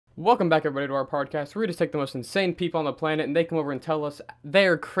Welcome back, everybody, to our podcast, where we just take the most insane people on the planet and they come over and tell us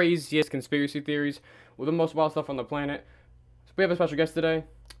their craziest conspiracy theories with the most wild stuff on the planet. So we have a special guest today,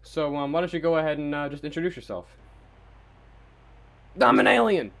 so why don't you go ahead and just introduce yourself? I'm an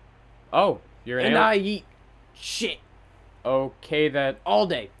alien, Oh, you're an and alien? I eat shit Okay, all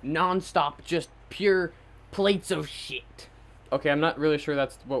day, non-stop, just pure plates of shit. Okay, I'm not really sure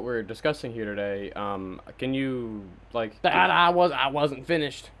that's what we're discussing here today. Can you, That I wasn't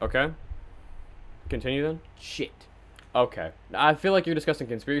finished. Okay. Continue then? Shit. Okay. I feel like you're discussing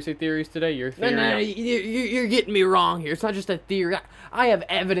conspiracy theories today. Your theory... No, you're getting me wrong here. It's not just a theory. I have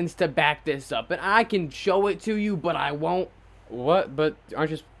evidence to back this up, and I can show it to you, but I won't. What? But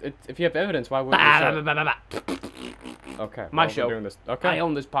aren't you... If you have evidence, why wouldn't you show it? Okay. My well, show. We're doing this. Okay. I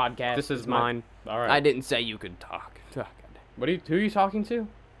own this podcast. This is mine. All right. I didn't say you could talk. Who are you talking to?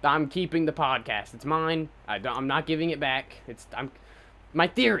 I'm keeping the podcast. It's mine. I'm not giving it back. My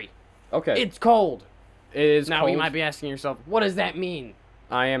theory. Okay. It's cold. It is Now cold. you might be asking yourself, what does that mean?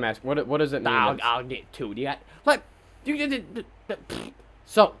 I am asking. What does it mean? I'll get to it. You got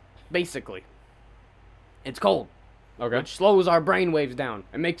so basically, it's cold, Okay. which slows our brain waves down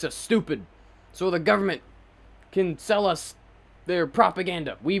and makes us stupid, so the government can sell us their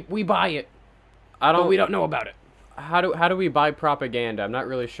propaganda. We buy it, but we don't know about it. How do we buy propaganda? I'm not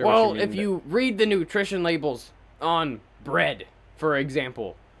really sure. Well, what you mean if you read the nutrition labels on bread, for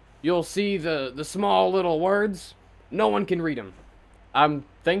example, you'll see the small little words. No one can read them. I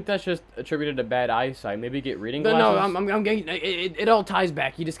think that's just attributed to bad eyesight. Maybe get reading glasses. No, I'm getting it all ties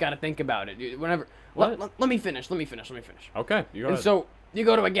back. You just got to think about it. Whenever let me finish. Okay, you go And ahead. so you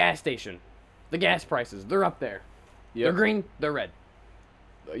go to a gas station. The gas prices, they're up there. Yep. They're green, they're red.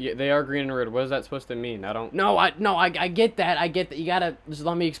 Yeah, they are green and red. What is that supposed to mean? I don't. No, I get that. I get that. You gotta just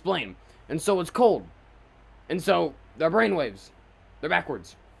let me explain. And so it's cold. And so their brainwaves, they're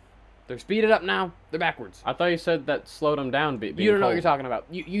backwards. They're speeded up now. They're backwards. I thought you said that slowed them down. Being You don't know what cold. you're talking about.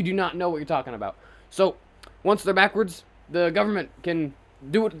 You do not know what you're talking about. So once they're backwards, the government can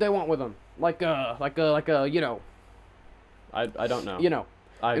do what they want with them. Like you know. I don't know. You know.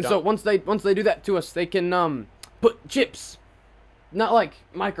 I So don't. once they do that to us, they can put chips, not like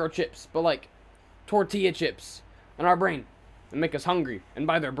microchips, but like tortilla chips in our brain and make us hungry and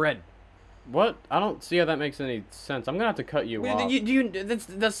buy their bread. What? I don't see how that makes any sense. I'm gonna have to cut you off. That's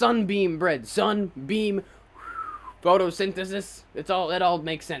the sunbeam bread. Sunbeam photosynthesis. It all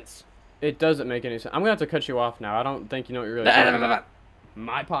makes sense. It doesn't make any sense. I'm gonna have to cut you off now. I don't think you know what you're really talking about.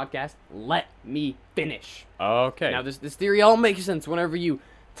 My podcast. Let me finish. Okay. Now this theory all makes sense whenever you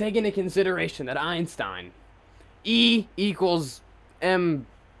take into consideration that Einstein, E equals M.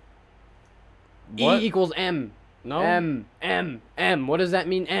 What? E equals M. No. M. What does that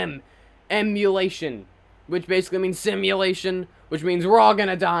mean? M. Emulation, which basically means simulation, which means we're all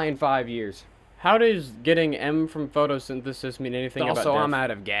gonna die in 5 years. How does getting M from photosynthesis mean anything about Also, death? I'm out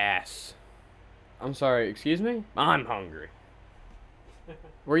of gas. I'm sorry. Excuse me. I'm hungry.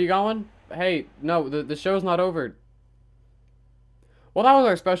 Where you going? Hey, no, the show's not over. Well, that was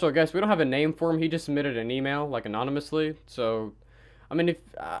our special guest. We don't have a name for him. He just submitted an email, like, anonymously. So, I mean, if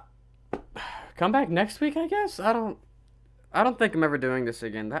come back next week, I guess. I don't think I'm ever doing this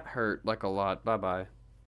again. That hurt like a lot. Bye bye.